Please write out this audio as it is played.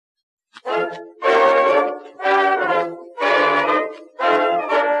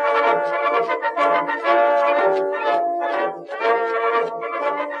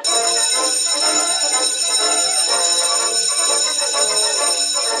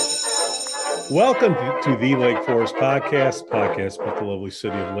Welcome to the Lake Forest podcast about the lovely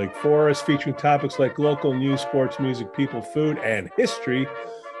city of Lake Forest, featuring topics like local news, sports, music, people, food, and history.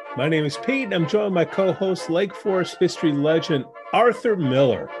 My name is Pete, and I'm joined by co-host Lake Forest history legend Arthur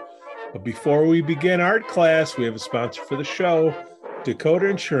Miller. But before we begin art class, we have a sponsor for the show, Dakota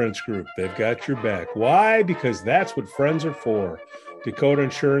Insurance Group. They've got your back. Why? Because that's what friends are for. Dakota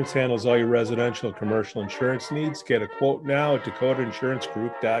Insurance handles all your residential and commercial insurance needs. Get a quote now at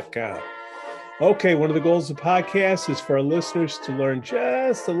dakotainsuranceGroup.com. Okay, one of the goals of the podcast is for our listeners to learn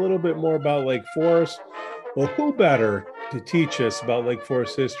just a little bit more about Lake Forest. Well, who better to teach us about Lake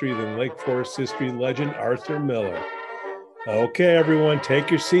Forest history than Lake Forest history legend Arthur Miller? Okay, everyone,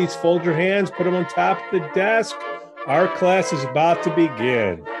 take your seats, fold your hands, put them on top of the desk. Our class is about to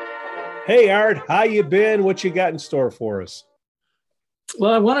begin. Hey, Art, how you been? What you got in store for us?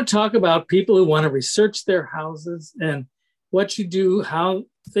 Well, I want to talk about people who want to research their houses and what you do, how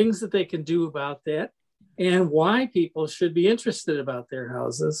things that they can do about that, and why people should be interested about their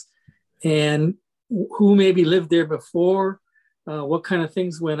houses, and who maybe lived there before, what kind of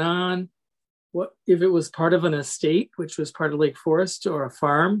things went on, what if it was part of an estate, which was part of Lake Forest, or a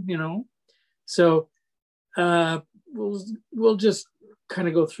farm, So we'll just kind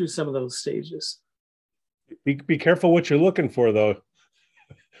of go through some of those stages. Be careful what you're looking for, though.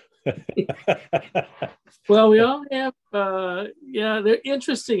 Well, we all have, they're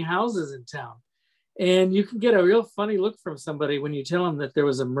interesting houses in town. And you can get a real funny look from somebody when you tell them that there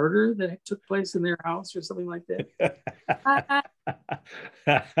was a murder that took place in their house or something like that.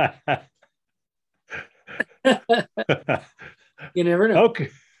 You never know. Okay.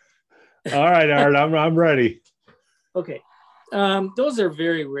 All right, Art, I'm ready. Okay. Those are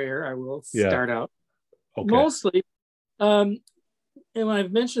very rare. I will start out. Okay. Mostly, and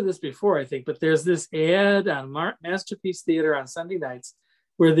I've mentioned this before, I think, but there's this ad on Masterpiece Theater on Sunday nights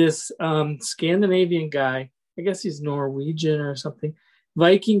where this Scandinavian guy, I guess he's Norwegian or something,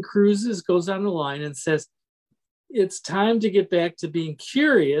 Viking Cruises, goes on the line and says, it's time to get back to being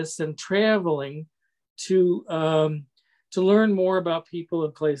curious and traveling to learn more about people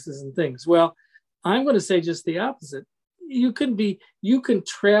and places and things. Well, I'm going to say just the opposite. You can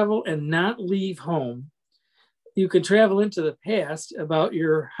travel and not leave home. You can travel into the past about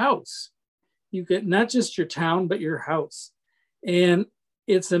your house. You get not just your town, but your house. And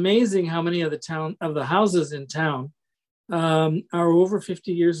it's amazing how many of the houses in town are over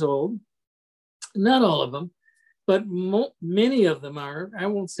 50 years old. Not all of them, but many of them are. I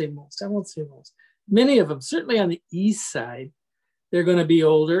won't say most. Many of them, certainly on the east side, they're going to be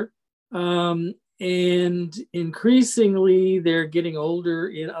older. And increasingly, they're getting older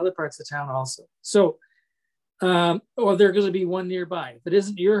in other parts of town also. So, or they're going to be one nearby. If it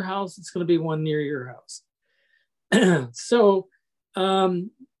isn't your house, it's going to be one near your house. So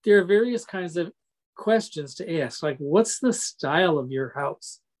there are various kinds of questions to ask, like what's the style of your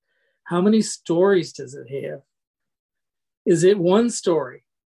house? How many stories does it have? Is it one story?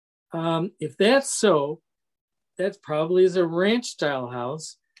 If that's so, that probably is a ranch style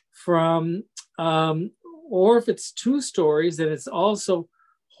house or if it's two stories, then it's also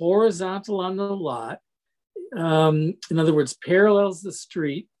horizontal on the lot. In other words, parallels the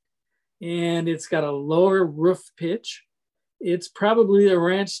street, and it's got a lower roof pitch. It's probably a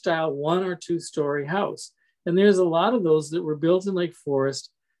ranch style 1 or 2 story house. And there's a lot of those that were built in Lake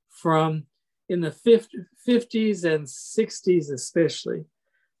Forest from in the 50s and 60s, especially.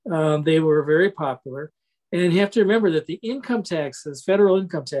 They were very popular. And you have to remember that the income taxes, federal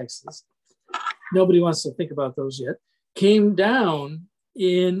income taxes, nobody wants to think about those yet, came down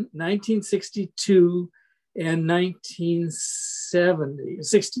in 1962 and 1970,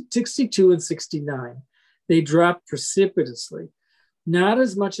 62 and 69. They dropped precipitously. Not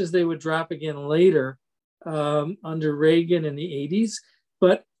as much as they would drop again later under Reagan in the 80s,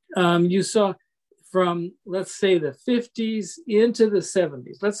 but you saw from, let's say, the 50s into the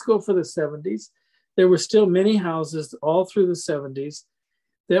 70s. Let's go for the 70s. There were still many houses all through the 70s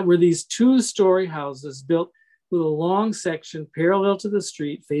that were these 2-story houses built with a long section parallel to the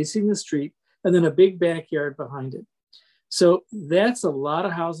street, facing the street, and then a big backyard behind it. So that's a lot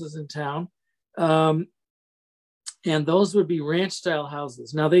of houses in town. And those would be ranch style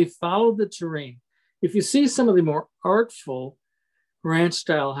houses. Now they followed the terrain. If you see some of the more artful ranch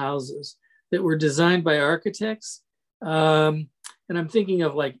style houses that were designed by architects, and I'm thinking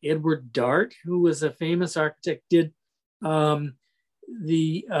of like Edward Dart, who was a famous architect, did the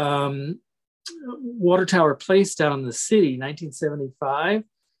Water Tower Place down in the city, 1975.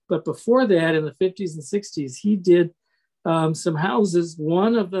 But before that, in the 50s and 60s, he did some houses.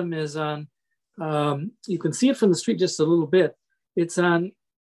 One of them is on, you can see it from the street just a little bit. It's on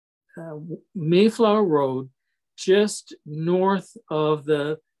Mayflower Road, just north of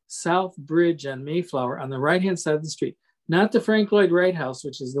the South Bridge on Mayflower, on the right-hand side of the street. Not the Frank Lloyd Wright house,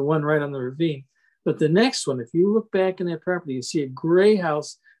 which is the one right on the ravine, but the next one. If you look back in that property, you see a gray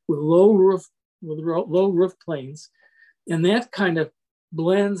house with low roof planes, and that kind of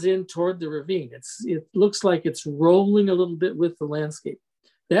blends in toward the ravine. It looks like it's rolling a little bit with the landscape.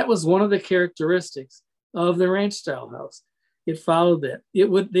 That was one of the characteristics of the ranch style house. It followed that.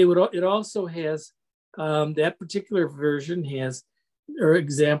 It also has that particular version has, or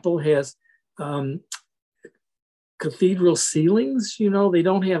example has, cathedral ceilings. They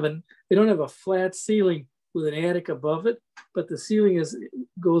don't have a flat ceiling with an attic above it, but the ceiling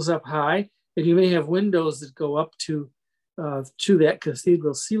goes up high, and you may have windows that go up to that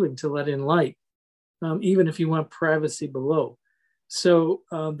cathedral ceiling to let in light, even if you want privacy below. So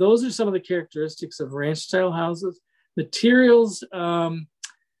those are some of the characteristics of ranch style houses. Materials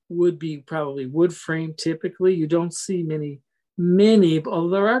would be probably wood frame typically. You don't see many, although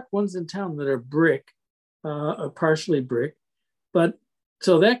there are ones in town that are brick, partially brick. But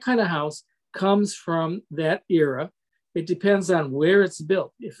so that kind of house comes from that era. It depends on where it's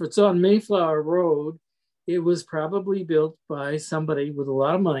built. If it's on Mayflower Road, it was probably built by somebody with a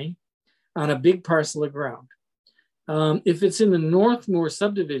lot of money on a big parcel of ground. If it's in the Northmore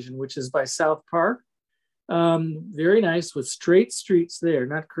subdivision, which is by South Park, very nice with straight streets there,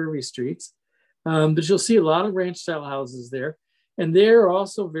 not curvy streets. But you'll see a lot of ranch style houses there. And they're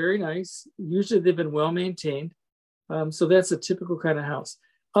also very nice. Usually they've been well maintained. So that's a typical kind of house.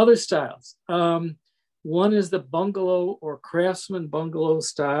 Other styles. One is the bungalow or craftsman bungalow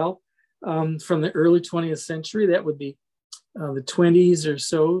style from the early 20th century. That would be the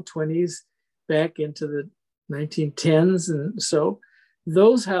 20s back into the 1910s. And so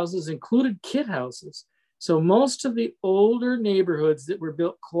those houses included kit houses. So most of the older neighborhoods that were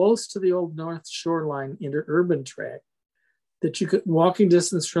built close to the old North Shoreline interurban tract, that you could walking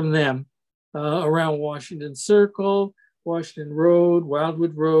distance from them, around Washington Circle, Washington Road,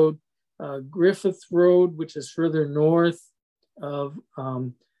 Wildwood Road, Griffith Road, which is further north of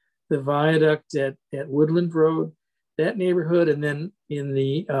the viaduct at Woodland Road, that neighborhood, and then in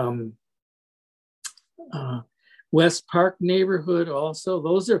the West Park neighborhood also.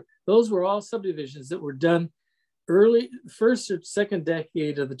 Those were all subdivisions that were done early first or second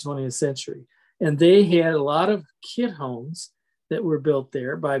decade of the 20th century. And they had a lot of kit homes that were built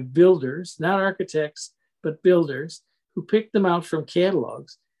there by builders, not architects, but builders who picked them out from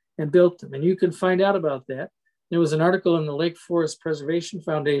catalogs and built them. And you can find out about that. There was an article in the Lake Forest Preservation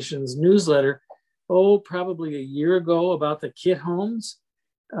Foundation's newsletter, probably a year ago, about the kit homes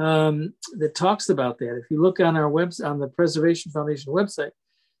that talks about that. If you look on our website, on the Preservation Foundation website,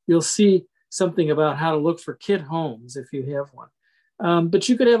 you'll see something about how to look for kit homes if you have one. But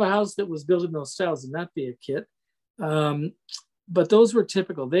you could have a house that was built in those styles and not be a kit. But those were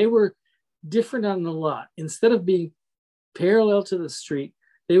typical. They were different on the lot. Instead of being parallel to the street,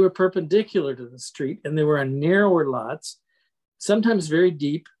 they were perpendicular to the street, and they were on narrower lots, sometimes very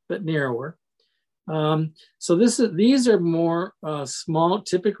deep, but narrower. So these are more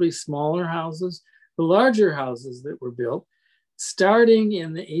typically smaller houses. The larger houses that were built, starting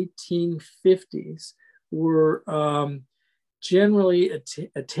in the 1850s, were generally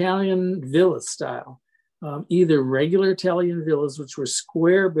Italian villa style, either regular Italian villas, which were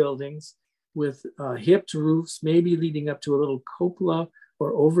square buildings with hipped roofs, maybe leading up to a little cupola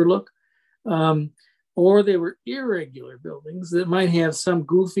or overlook, or they were irregular buildings that might have some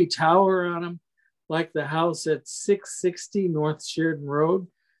goofy tower on them, like the house at 660 North Sheridan Road.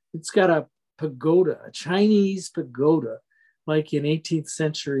 It's got a pagoda, a Chinese pagoda, like in 18th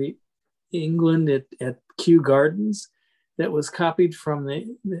century England at Kew Gardens, that was copied from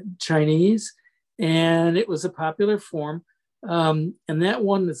the Chinese, and it was a popular form. And that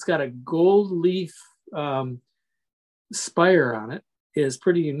one that's got a gold leaf spire on it is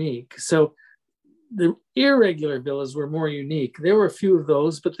pretty unique. So the irregular villas were more unique. There were a few of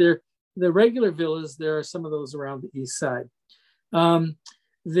those, but the regular villas, there are some of those around the east side.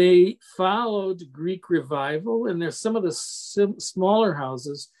 They followed Greek Revival, and there's some of the smaller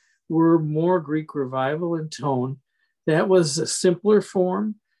houses were more Greek Revival in tone. That was a simpler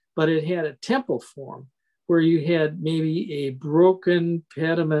form, but it had a temple form where you had maybe a broken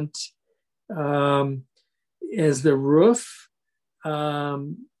pediment as the roof.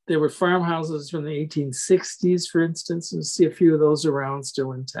 There were farmhouses from the 1860s, for instance, and see a few of those around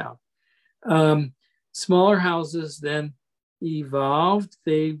still in town. Smaller houses then evolved.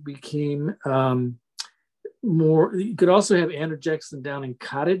 They became more, you could also have Andrew Jackson Downing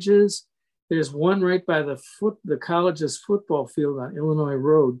cottages. There's one right by the college's football field on Illinois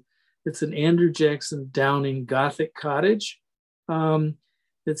Road It's an Andrew Jackson Downing Gothic cottage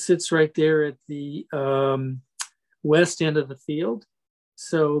that sits right there at the west end of the field.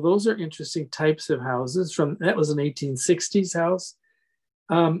 So those are interesting types of houses. That was an 1860s house.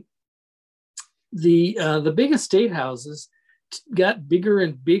 The big estate houses got bigger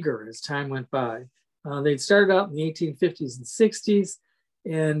and bigger as time went by. They'd started out in the 1850s and 60s,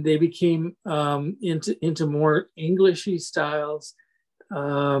 and they became into more Englishy styles.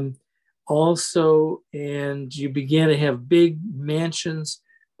 Also, and you began to have big mansions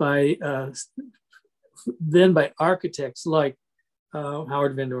by architects like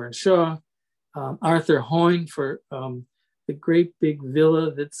Howard Van Doren Shaw, Arthur Hoyne for the great big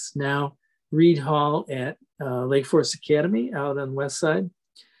villa that's now Reed Hall at Lake Forest Academy out on the west side.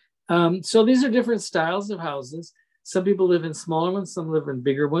 So these are different styles of houses. Some people live in smaller ones, some live in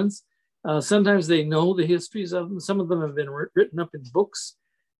bigger ones. Sometimes they know the histories of them. Some of them have been written up in books,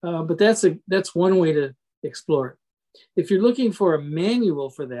 but that's one way to explore it. If you're looking for a manual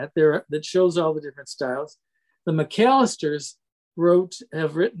for that, that shows all the different styles, the McAllisters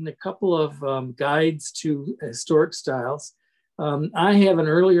have written a couple of guides to historic styles. I have an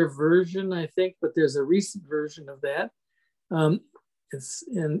earlier version, I think, but there's a recent version of that. And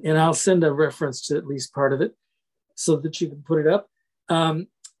I'll send a reference to at least part of it so that you can put it up. And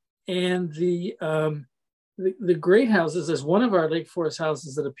the great houses is one of our Lake Forest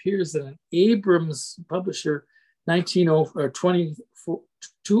houses that appears in an Abrams publisher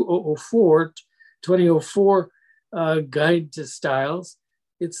 2004 guide to styles.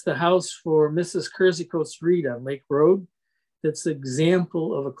 It's the house for Mrs. Kersey-Coates Reed on Lake Road. That's the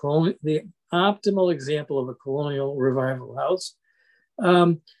optimal example of a colonial revival house.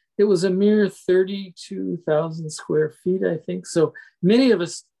 It was a mere 32,000 square feet, I think. So many of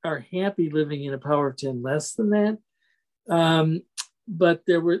us are happy living in a power of 10 less than that. But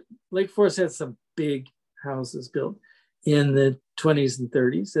Lake Forest had some big houses built in the 20s and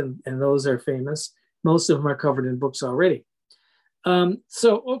 30s, and those are famous. Most of them are covered in books already.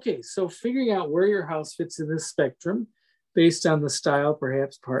 So figuring out where your house fits in this spectrum based on the style,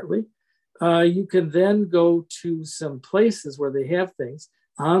 perhaps partly, you can then go to some places where they have things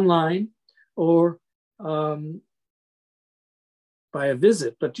online or by a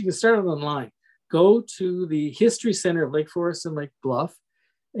visit, but you can start it online. Go to the History Center of Lake Forest and Lake Bluff,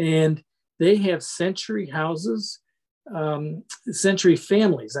 and they have century houses, century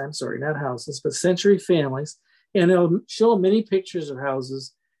families, I'm sorry, not houses, but century families. And they'll show many pictures of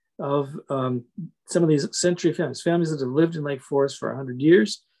houses of some of these century families that have lived in Lake Forest for 100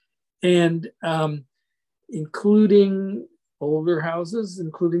 years, and including older houses,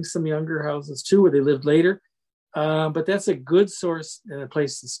 including some younger houses too, where they lived later. But that's a good source and a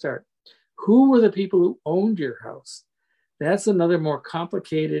place to start. Who were the people who owned your house? That's another more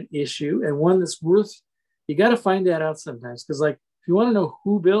complicated issue, and one that's you got to find that out sometimes. Because like, if you want to know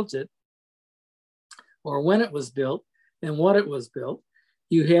who built it or when it was built and what it was built,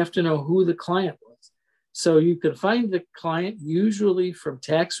 you have to know who the client was. So you can find the client usually from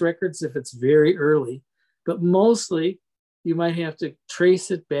tax records if it's very early, but mostly you might have to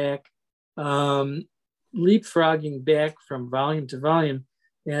trace it back, leapfrogging back from volume to volume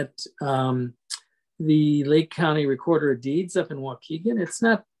at the Lake County Recorder of Deeds up in Waukegan. It's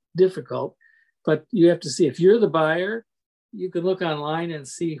not difficult, but you have to see if you're the buyer, you can look online and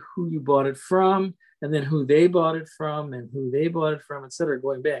see who you bought it from, and then who they bought it from, and who they bought it from, et cetera,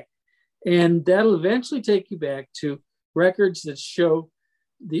 going back. And that'll eventually take you back to records that show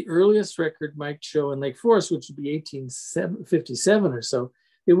the earliest record might show in Lake Forest, which would be 1857 or so.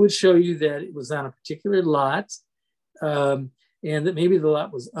 It would show you that it was on a particular lot, and that maybe the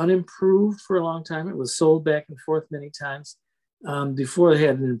lot was unimproved for a long time. It was sold back and forth many times before they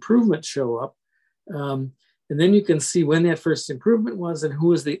had an improvement show up. And then you can see when that first improvement was and who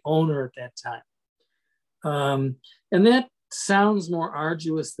was the owner at that time. And that sounds more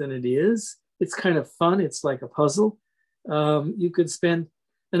arduous than it is. It's kind of fun. It's like a puzzle. You could spend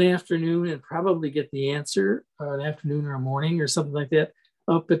an afternoon and probably get the answer, an afternoon or a morning or something like that,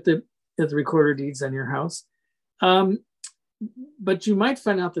 up at the Recorder of Deeds on your house. But you might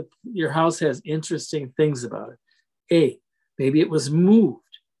find out that your house has interesting things about it. Maybe it was moved.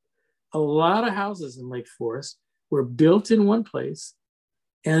 A lot of houses in Lake Forest were built in one place,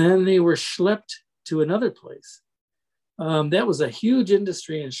 and then they were schlepped to another place. That was a huge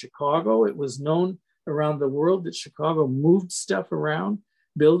industry in Chicago. It was known around the world that Chicago moved stuff around,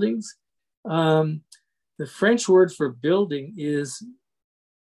 buildings. The French word for building is,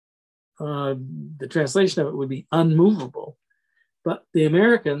 the translation of it would be unmovable. But the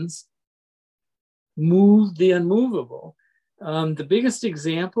Americans moved the unmovable. The biggest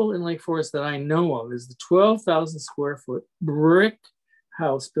example in Lake Forest that I know of is the 12,000 square foot brick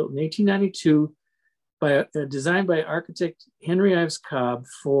house built in 1892 designed by architect Henry Ives Cobb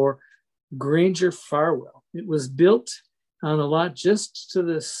for Granger Farwell. It was built on a lot just to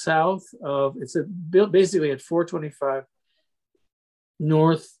the south of, built basically at 425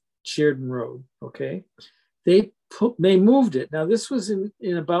 North Sheridan Road, okay? They moved it. Now this was in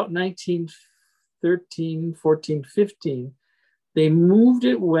about 1913, 14, 15. They moved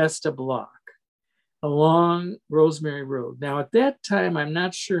it west a block along Rosemary Road. Now at that time, I'm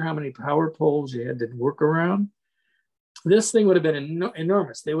not sure how many power poles you had to work around. This thing would have been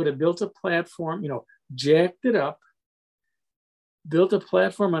enormous. They would have built a platform, jacked it up, built a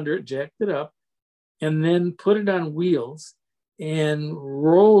platform under it, jacked it up, and then put it on wheels and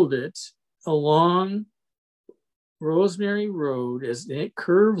rolled it along Rosemary Road as it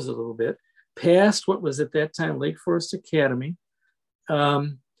curves a little bit, past what was at that time Lake Forest Academy,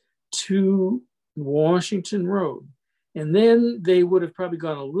 to Washington Road. And then they would have probably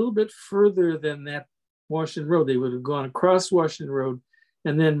gone a little bit further than that Washington Road. They would have gone across Washington Road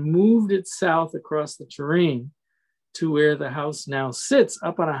and then moved it south across the terrain to where the house now sits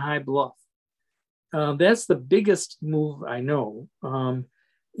up on a high bluff. That's the biggest move I know.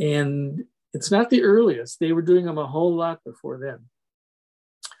 And it's not the earliest. They were doing them a whole lot before then.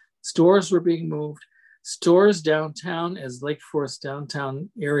 Stores were being moved. Stores downtown, as Lake Forest downtown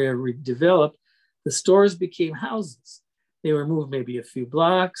area redeveloped, the stores became houses. They were moved maybe a few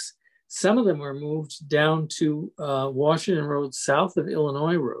blocks. Some of them were moved down to Washington Road, south of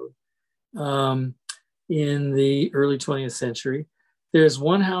Illinois Road, in the early 20th century. There's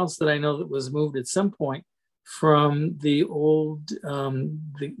one house that I know that was moved at some point from the old,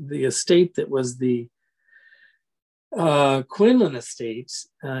 the estate that was the Quinlan Estate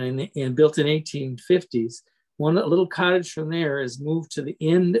and built in 1850s. A little cottage from there is moved to the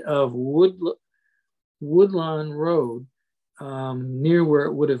end of Woodlawn Road, near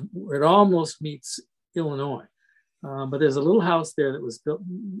where it almost meets Illinois. But there's a little house there that was built,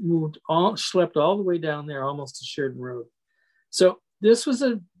 schlepped all the way down there, almost to Sheridan Road. So this was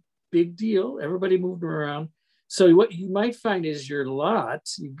a big deal. Everybody moved around. So what you might find is your lot,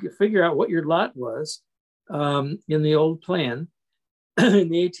 you figure out what your lot was in the old plan, in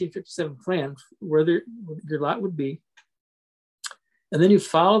the 1857 plan, where your lot would be. And then you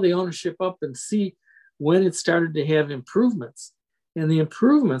follow the ownership up and see when it started to have improvements. And the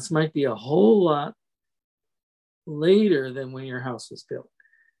improvements might be a whole lot later than when your house was built.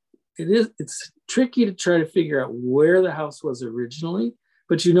 It's tricky to try to figure out where the house was originally,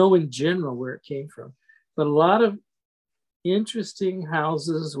 but in general where it came from. But a lot of interesting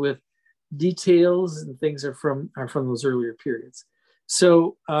houses with details and things are from those earlier periods.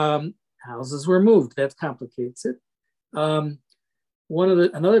 So houses were moved. That complicates it.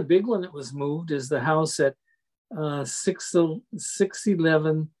 Another big one that was moved is the house at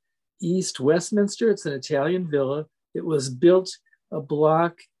 611 East Westminster. It's an Italian villa. It was built a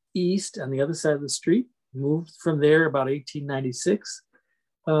block east on the other side of the street, moved from there about 1896,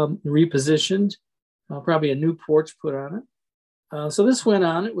 repositioned, probably a new porch put on it. So this went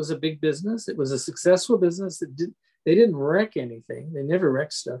on. It was a big business. It was a successful business. They didn't wreck anything. They never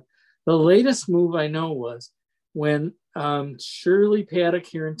wrecked stuff. The latest move I know was when Shirley Paddock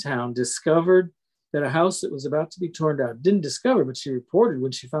here in town discovered that a house that was about to be torn down, didn't discover, but she reported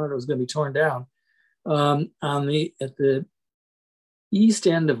when she found out it was going to be torn down, at the east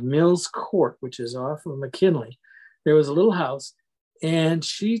end of Mills Court, which is off of McKinley. There was a little house, and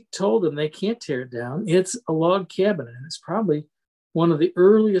she told them they can't tear it down. It's a log cabin, and it's probably one of the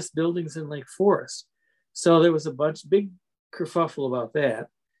earliest buildings in Lake Forest. So there was a big kerfuffle about that.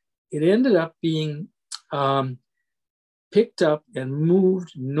 It ended up being picked up and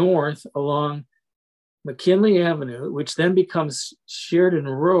moved north along McKinley Avenue, which then becomes Sheridan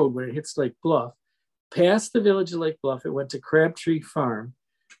Road when it hits Lake Bluff. Past the village of Lake Bluff, it went to Crabtree Farm.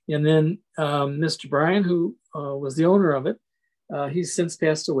 And then Mr. Bryan, who was the owner of it, he's since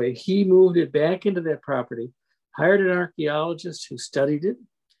passed away. He moved it back into that property, hired an archaeologist who studied it,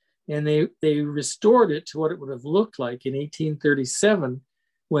 and they restored it to what it would have looked like in 1837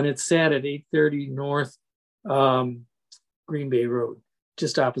 when it sat at 830 North Green Bay Road,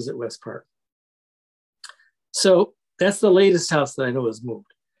 just opposite West Park. So that's the latest house that I know is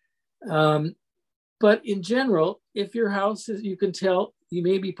moved. But in general, if your house is, you can tell you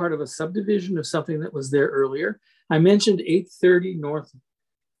may be part of a subdivision of something that was there earlier. I mentioned 830 North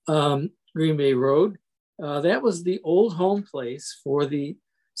Green Bay Road. That was the old home place for the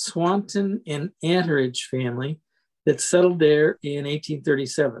Swanton and Anteridge family that settled there in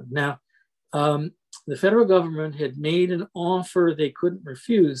 1837. Now, the the federal government had made an offer they couldn't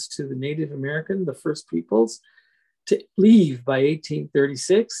refuse to the Native American, the First Peoples, to leave by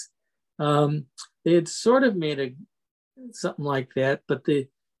 1836. They had sort of made something like that, but the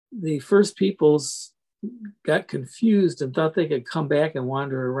First Peoples got confused and thought they could come back and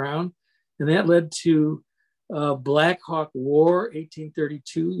wander around. And that led to Black Hawk War,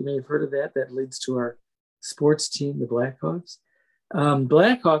 1832. You may have heard of that. That leads to our sports team, the Blackhawks.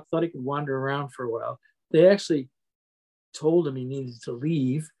 Black Hawk thought he could wander around for a while. They actually told him he needed to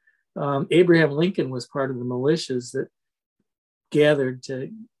leave. Abraham Lincoln was part of the militias that gathered to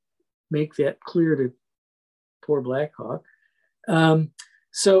make that clear to poor Black Hawk. That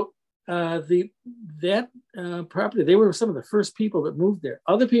property, they were some of the first people that moved there.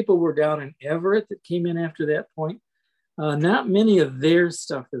 Other people were down in Everett that came in after that point. Not many of their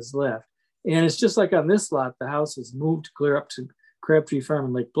stuff is left. And it's just like on this lot, the house is moved clear up to Crabtree Farm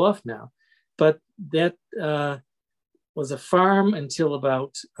in Lake Bluff now. But that was a farm until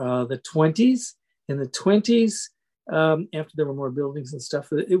about the 20s. In the 20s, after there were more buildings and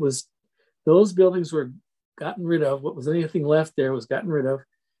stuff, those buildings were gotten rid of. What was anything left there was gotten rid of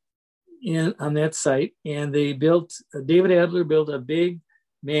on that site. And they built, David Adler built a big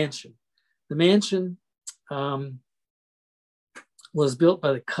mansion. The mansion was built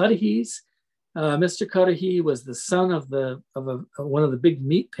by the Cudahy's. Mr. Cudahy was the son of one of the big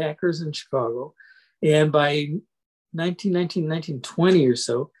meat packers in Chicago. And by 1920 or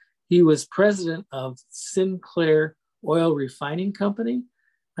so, he was president of Sinclair Oil Refining Company.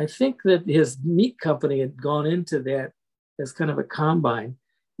 I think that his meat company had gone into that as kind of a combine.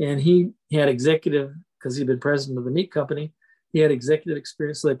 And he had executive, because he'd been president of the meat company, he had executive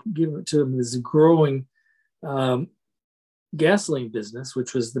experience, so they gave it to him this growing gasoline business,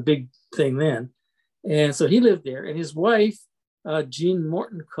 which was the big thing then. And so he lived there. And his wife, Jean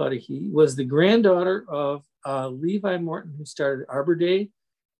Morton Cudahy, was the granddaughter of Levi Morton, who started Arbor Day,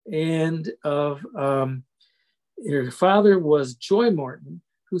 and of her father was Joy Morton,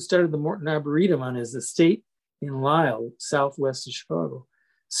 who started the Morton Arboretum on his estate in Lisle, southwest of Chicago.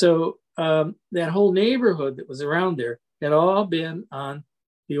 So that whole neighborhood that was around there had all been on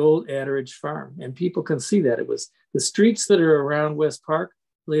the old Atteridge farm. And people can see that. It was the streets that are around West Park,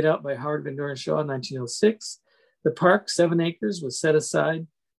 laid out by Howard Van Doren Shaw in 1906. The park, 7 acres, was set aside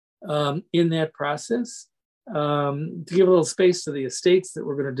in that process to give a little space to the estates that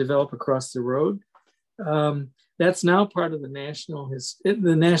were going to develop across the road. That's now part of the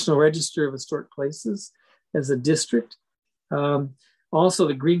National Register of Historic Places as a district. Also,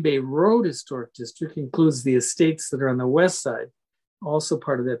 the Green Bay Road Historic District includes the estates that are on the west side, also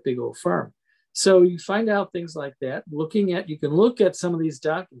part of that big old farm. So you find out things like that. You can look at some of these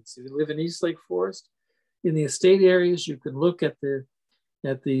documents. If you live in East Lake Forest, in the estate areas, you can look at the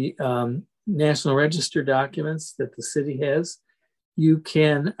National Register documents that the city has. You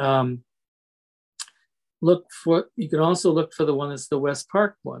can you can also look for the one that's the West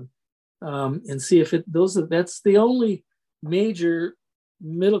Park one, and see if that's the only major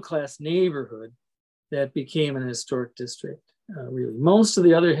middle-class neighborhood that became an historic district. Really, most of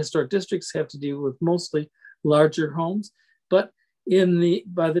the other historic districts have to do with mostly larger homes, but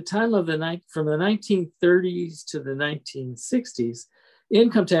by the time of from the 1930s to the 1960s,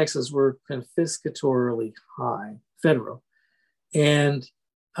 income taxes were confiscatorily high, federal, and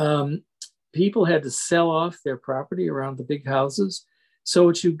people had to sell off their property around the big houses. So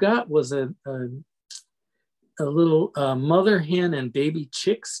what you got was a little mother hen and baby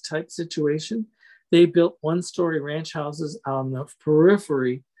chicks type situation. They built 1-story ranch houses on the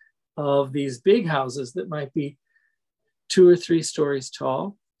periphery of these big houses that might be 2 or 3 stories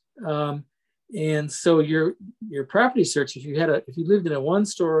tall. And so your property search, if you lived in a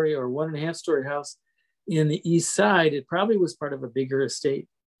 1-story or 1.5-story house in the east side, it probably was part of a bigger estate.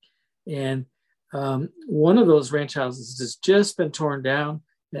 And one of those ranch houses has just been torn down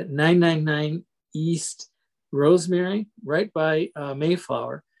at 999 East Rosemary, right by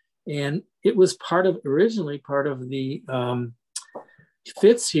Mayflower. And it was originally part of the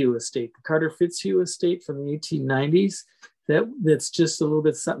Fitzhugh estate, the Carter Fitzhugh estate from the 1890s. That's just a little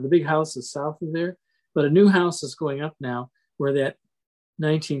bit, the big house is south of there, but a new house is going up now where that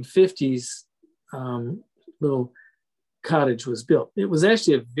 1950s little cottage was built. It was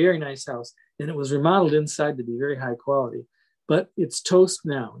actually a very nice house, and it was remodeled inside to be very high quality, but it's toast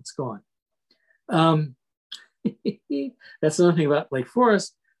now, it's gone. That's another thing about Lake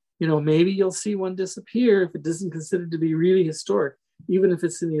Forest. Maybe you'll see one disappear if it isn't considered to be really historic, even if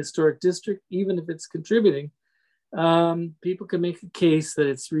it's in the historic district, even if it's contributing. People can make a case that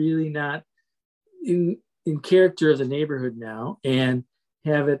it's really not in character of the neighborhood now and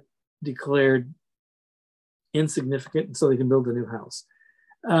have it declared insignificant, and so they can build a new house.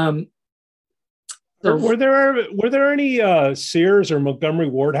 So were there any Sears or Montgomery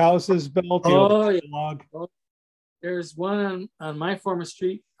Ward houses built? Yeah. There's one on my former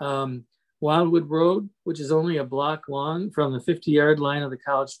street, Wildwood Road, which is only a block long from the 50-yard line of the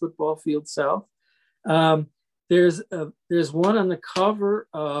college football field south. There's one on the cover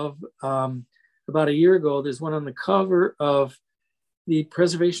of, about a year ago, there's one on the cover of the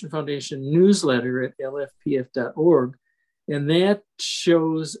Preservation Foundation newsletter at lfpf.org. And that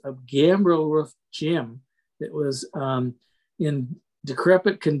shows a gambrel roof gym that was in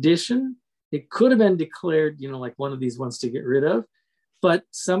decrepit condition. It could have been declared, like one of these ones to get rid of, but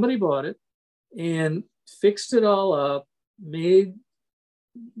somebody bought it and fixed it all up,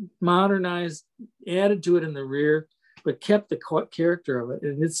 modernized, added to it in the rear, but kept the character of it.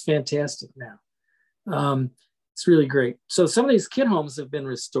 And it's fantastic now. It's really great. So some of these kid homes have been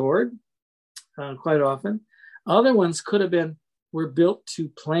restored quite often. Other ones were built to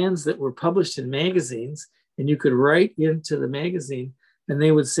plans that were published in magazines, and you could write into the magazine and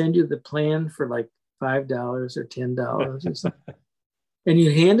they would send you the plan for like $5 or $10 or something. And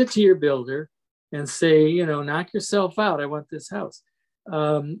you hand it to your builder and say, knock yourself out. I want this house.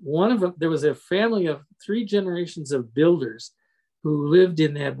 One of them, there was a family of 3 generations of builders who lived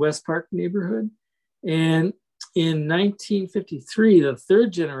in that West Park neighborhood. And in 1953, the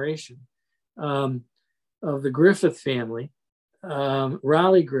 3rd generation of the Griffith family,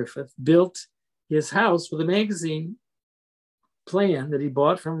 Raleigh Griffith, built his house with a magazine plan that he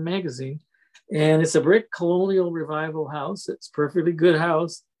bought from a magazine. And it's a brick colonial revival house. It's a perfectly good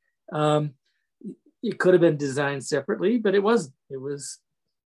house. It could have been designed separately, but it wasn't. It was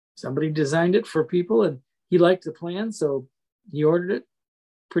somebody designed it for people, and he liked the plan, so he ordered it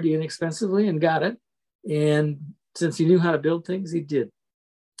pretty inexpensively and got it. And since he knew how to build things, he did.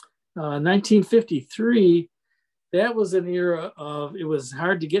 1953, that was an era of, it was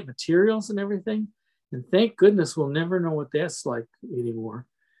hard to get materials and everything. And thank goodness we'll never know what that's like anymore.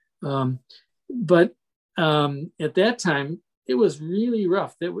 But at that time, it was really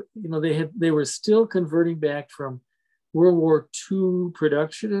rough. They were still converting back from World War II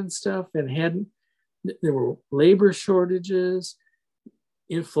production and stuff, and there were labor shortages,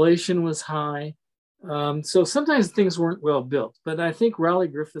 inflation was high. So sometimes things weren't well built, but I think Raleigh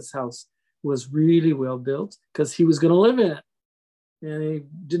Griffith's house was really well built because he was going to live in it, and he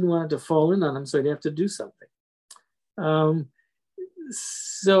didn't want it to fall in on him, so he'd have to do something.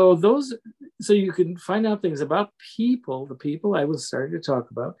 So you can find out things about the people I was starting to talk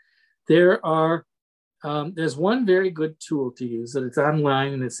about. There's one very good tool to use, that it's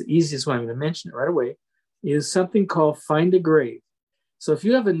online, and it's the easiest one. I'm going to mention it right away, is something called Find a Grave. So if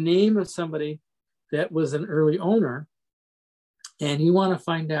you have a name of somebody that was an early owner and you want to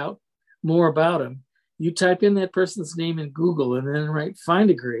find out more about him, you type in that person's name in Google and then write Find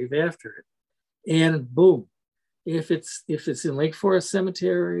a Grave after it. And boom, if it's in Lake Forest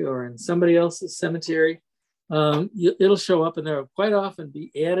Cemetery or in somebody else's cemetery, it'll show up, and there'll quite often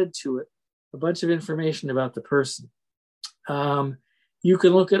be added to it a bunch of information about the person. You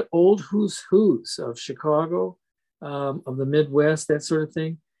can look at old who's of Chicago, of the Midwest, that sort of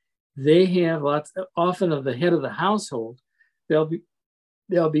thing. They have often of the head of the household. They'll be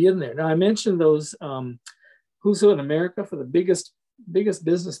in there. Now I mentioned those who's who in America for the biggest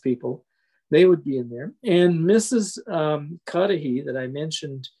business people. They would be in there. And Mrs. Cudahy that I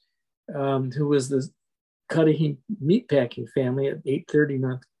mentioned, who was the Cudahy meatpacking family at 830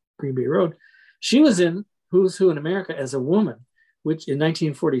 North Green Bay Road, she was in Who's Who in America as a woman, which in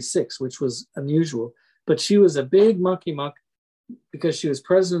 1946, which was unusual. But she was a big monkey muck because she was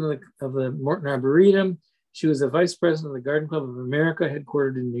president of the Morton Arboretum. She was a vice president of the Garden Club of America,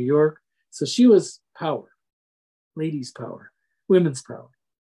 headquartered in New York. So she was power, ladies' power, women's power,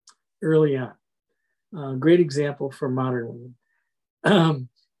 early on. Great example for modern women.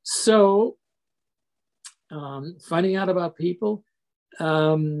 Finding out about people,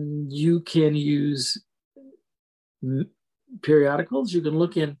 you can use periodicals. You can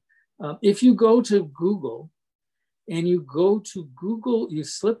look in, if you go to Google and you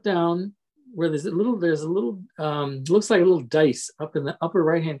slip down where there's a little, looks like a little dice up in the upper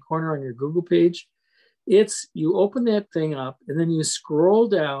right-hand corner on your Google page. You open that thing up and then you scroll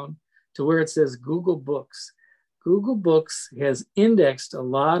down to where it says Google Books. Google Books has indexed a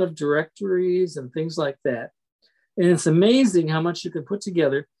lot of directories and things like that. And it's amazing how much you can put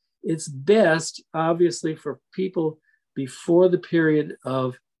together. It's best, obviously, for people before the period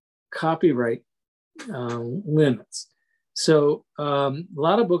of copyright limits. So a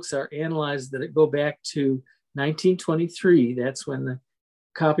lot of books are analyzed that go back to 1923. That's when the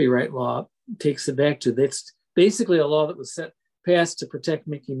copyright law takes it back to. basically a law that was passed to protect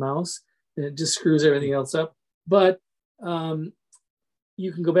Mickey Mouse, and it just screws everything else up. But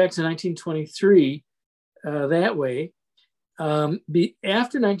you can go back to 1923 that way.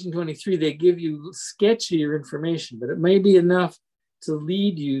 After 1923, they give you sketchier information, but it may be enough to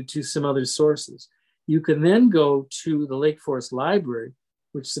lead you to some other sources. You can then go to the Lake Forest Library,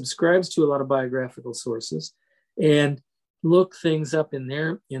 which subscribes to a lot of biographical sources, and look things up in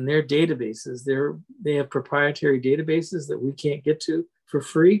their databases. They have proprietary databases that we can't get to for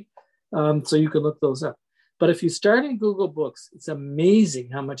free, so you can look those up. But if you start in Google Books, it's amazing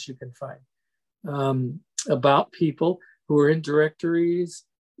how much you can find about people who are in directories,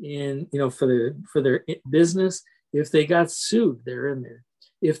 for their business. If they got sued, they're in there.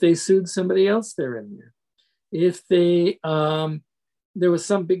 If they sued somebody else, they're in there. If there was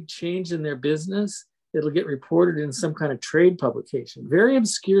some big change in their business, it'll get reported in some kind of trade publication. Very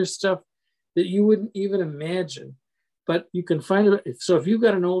obscure stuff that you wouldn't even imagine, but you can find it. So if you've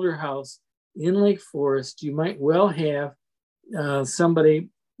got an older house in Lake Forest, you might well have somebody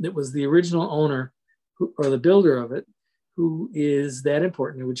that was the original owner or the builder of it, who is that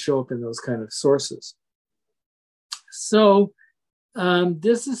important. It would show up in those kind of sources. So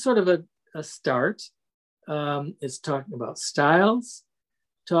this is sort of a start. It's talking about styles,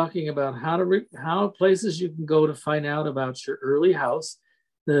 talking about how places you can go to find out about your early house,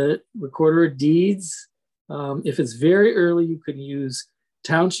 the recorder of deeds. If it's very early, you can use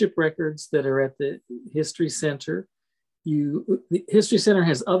township records that are at the History Center. The History Center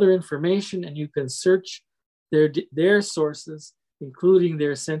has other information, and you can search their sources, including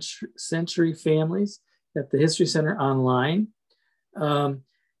their century families at the History Center online.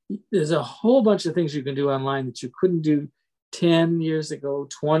 There's a whole bunch of things you can do online that you couldn't do 10 years ago,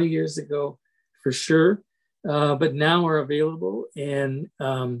 20 years ago, for sure, but now are available, and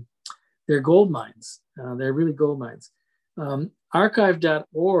they're gold mines. They're really gold mines.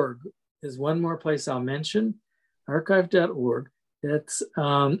 Archive.org is one more place I'll mention. Archive.org, that's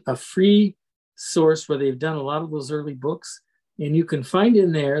a free source where they've done a lot of those early books, and you can find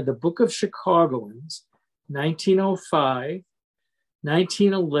in there the Book of Chicagoans, 1905,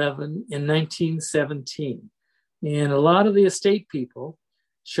 1911, and 1917. And a lot of the estate people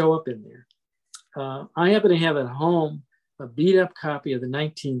show up in there. I happen to have at home a beat up copy of the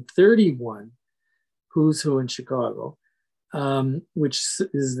 1931 Who's Who in Chicago, which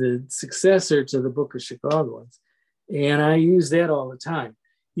is the successor to the Book of Chicagoans. And I use that all the time.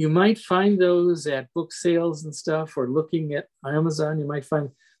 You might find those at book sales and stuff, or looking at Amazon. You might find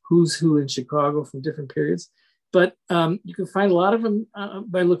Who's Who in Chicago from different periods. But you can find a lot of them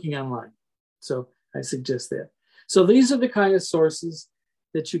by looking online. So I suggest that. So these are the kind of sources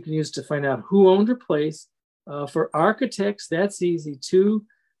that you can use to find out who owned a place. For architects, that's easy too.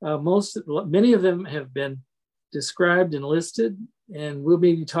 Many of them have been described and listed, and we'll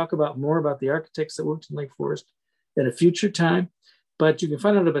maybe talk more about the architects that worked in Lake Forest at a future time. But you can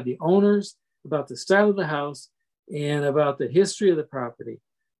find out about the owners, about the style of the house, and about the history of the property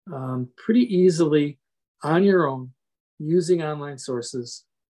pretty easily on your own using online sources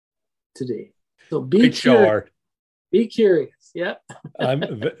today. So be curious. Be curious. Yeah.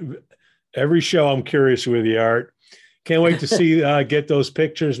 Every show I'm curious with you, Art. Can't wait to see get those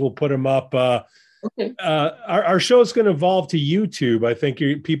pictures. We'll put them up. Okay. Our show is going to evolve to YouTube. I think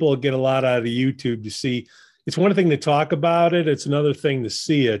people will get a lot out of YouTube to see. It's one thing to talk about it. It's another thing to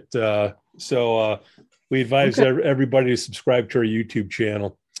see it. So we advise everybody to subscribe to our YouTube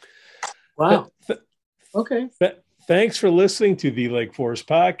channel. Wow. Okay. Thanks for listening to the Lake Forest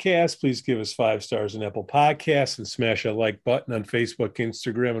Podcast. Please give us 5 stars on Apple Podcasts and smash that like button on Facebook,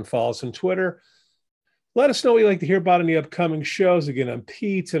 Instagram, and follow us on Twitter. Let us know what you'd like to hear about in the upcoming shows. Again, I'm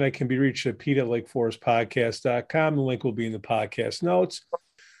Pete, and I can be reached at pete@lakeforestpodcast.com. The link will be in the podcast notes.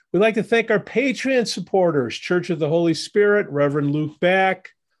 We'd like to thank our Patreon supporters, Church of the Holy Spirit, Reverend Luke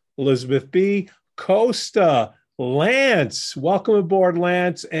Back, Elizabeth B., Costa, Lance, welcome aboard,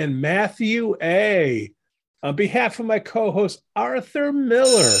 Lance, and Matthew A. On behalf of my co-host, Arthur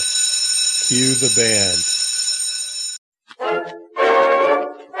Miller, cue the band.